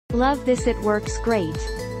Love this, it works great.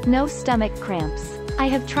 No stomach cramps. I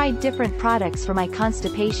have tried different products for my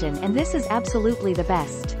constipation and this is absolutely the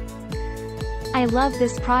best. I love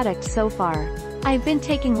this product so far. I've been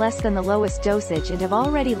taking less than the lowest dosage and have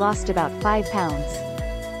already lost about 5 pounds.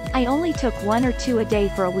 I only took 1 or 2 a day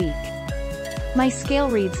for a week. My scale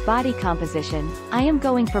reads body composition. I am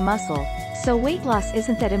going for muscle, so weight loss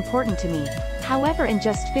isn't that important to me. However, in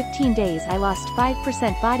just 15 days I lost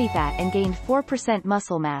 5% body fat and gained 4%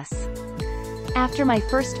 muscle mass. After my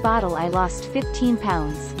first bottle I lost 15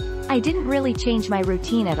 pounds. I didn't really change my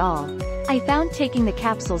routine at all. I found taking the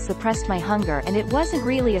capsules suppressed my hunger and it wasn't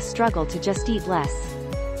really a struggle to just eat less.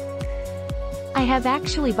 I have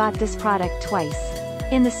actually bought this product twice.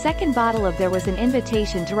 In the second bottle there was an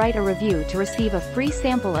invitation to write a review to receive a free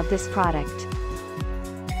sample of this product.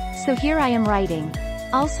 So here I am writing.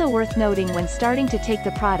 Also worth noting, when starting to take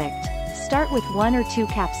the product, start with 1 or 2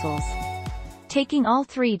 capsules. Taking all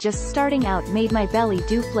 3 just starting out made my belly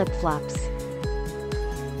do flip-flops.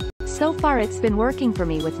 So far it's been working for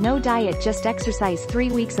me with no diet, just exercise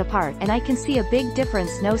 3 weeks apart, and I can see a big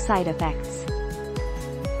difference, no side effects.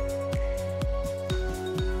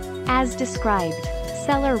 As described.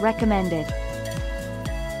 Seller recommended.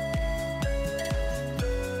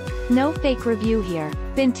 No fake review here.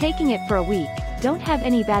 Been taking it for a week, don't have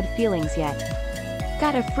any bad feelings yet.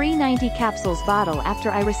 Got a free 90 capsules bottle after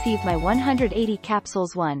I received my 180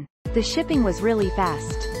 capsules one. The shipping was really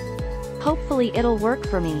fast. Hopefully it'll work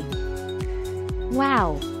for me.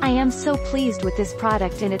 Wow, I am so pleased with this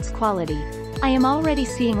product and its quality. I am already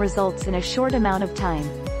seeing results in a short amount of time.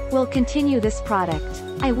 Will continue this product.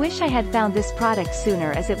 I wish I had found this product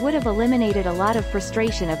sooner, as it would have eliminated a lot of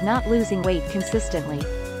frustration of not losing weight consistently.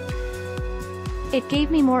 It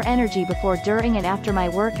gave me more energy before, during and after my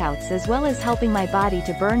workouts, as well as helping my body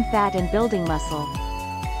to burn fat and building muscle.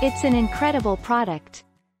 It's an incredible product.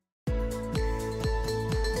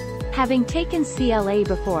 Having taken CLA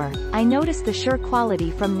before, I noticed the sure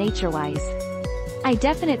quality from NatureWise. A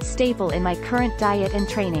definite staple in my current diet and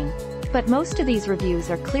training. But most of these reviews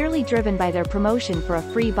are clearly driven by their promotion for a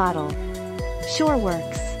free bottle. Sure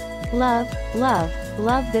works. Love, love,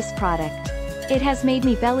 love this product. It has made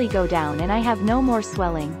me belly go down and I have no more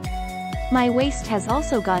swelling. My waist has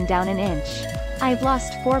also gone down an inch. I've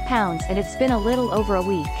lost 4 pounds and it's been a little over a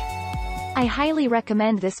week. I highly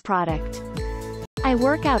recommend this product. I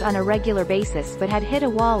work out on a regular basis but had hit a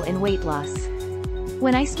wall in weight loss.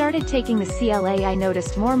 When I started taking the CLA I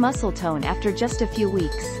noticed more muscle tone after just a few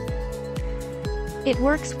weeks. It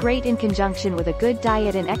works great in conjunction with a good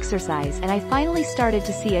diet and exercise, and I finally started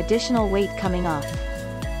to see additional weight coming off.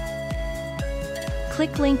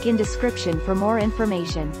 Click link in description for more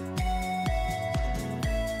information.